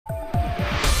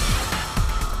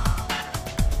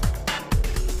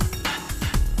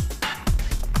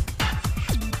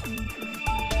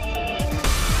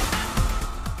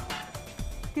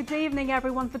Good evening,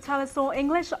 everyone. For Telesur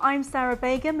English, I'm Sarah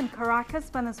Begum in Caracas,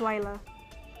 Venezuela.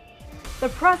 The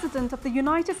President of the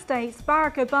United States,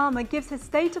 Barack Obama, gives his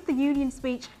State of the Union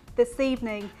speech this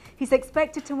evening. He's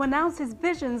expected to announce his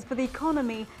visions for the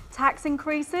economy, tax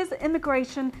increases,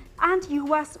 immigration, and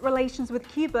U.S. relations with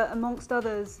Cuba, amongst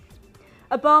others.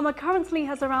 Obama currently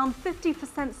has around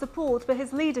 50% support for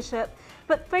his leadership,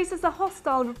 but faces a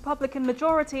hostile Republican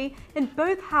majority in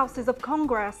both houses of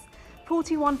Congress.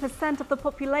 41% of the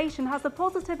population has a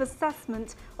positive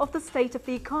assessment of the state of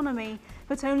the economy,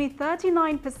 but only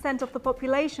 39% of the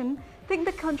population think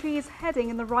the country is heading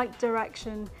in the right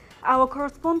direction. Our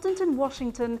correspondent in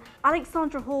Washington,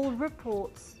 Alexandra Hall,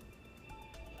 reports.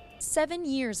 7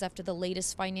 years after the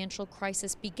latest financial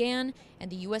crisis began,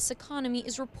 and the U.S. economy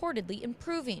is reportedly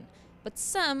improving, but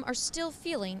some are still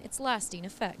feeling its lasting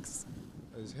effects.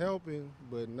 It's helping,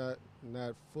 but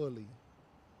not fully.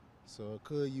 So it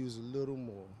could use a little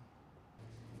more,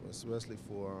 especially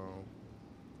for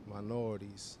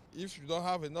minorities. If you don't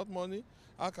have enough money,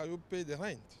 how can you pay the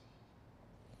rent?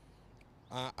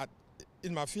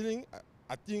 In my feeling,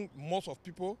 I think most of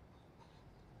people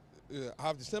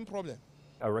have the same problem.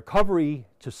 A recovery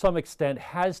to some extent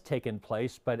has taken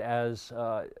place, but as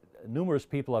numerous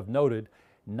people have noted,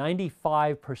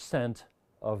 95%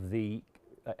 of the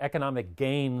economic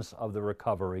gains of the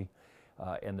recovery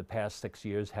in the past 6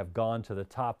 years have gone to the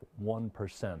top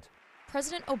 1%.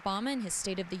 President Obama in his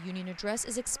State of the Union address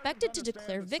is expected to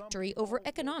declare victory over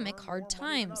economic hard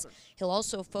times. He'll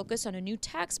also focus on a new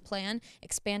tax plan,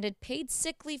 expanded paid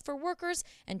sick leave for workers,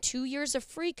 and 2 years of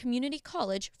free community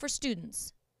college for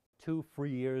students. 2 free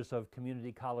years of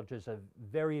community college is a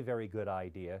very, very good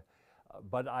idea,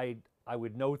 but I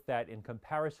would note that in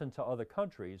comparison to other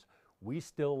countries, we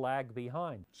still lag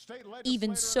behind.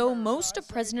 Even so, most of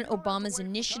President Obama's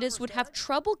initiatives would have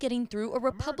trouble getting through a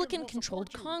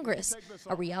Republican-controlled Congress,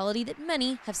 a reality that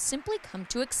many have simply come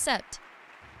to accept.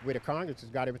 With the Congress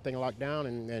has got everything locked down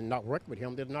and not working with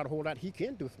him, there's not a whole lot he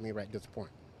can do for me right at this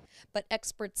point. But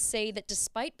experts say that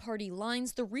despite party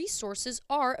lines, the resources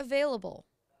are available.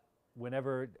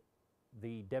 Whenever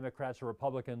the Democrats or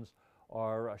Republicans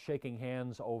are shaking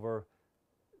hands over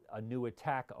a new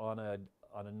attack on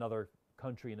another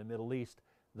country in the Middle East,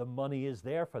 the money is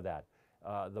there for that.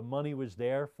 The money was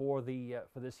there for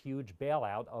this huge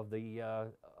bailout of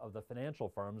the financial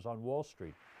firms on Wall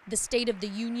Street. The State of the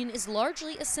Union is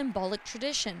largely a symbolic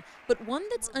tradition, but one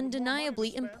that's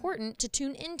undeniably important to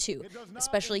tune into,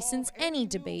 especially since any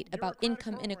debate about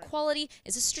income inequality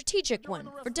is a strategic one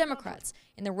for Democrats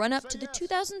in the run-up to the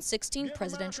 2016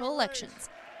 presidential elections.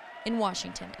 In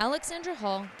Washington, Alexandra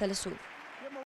Hall, Telesur.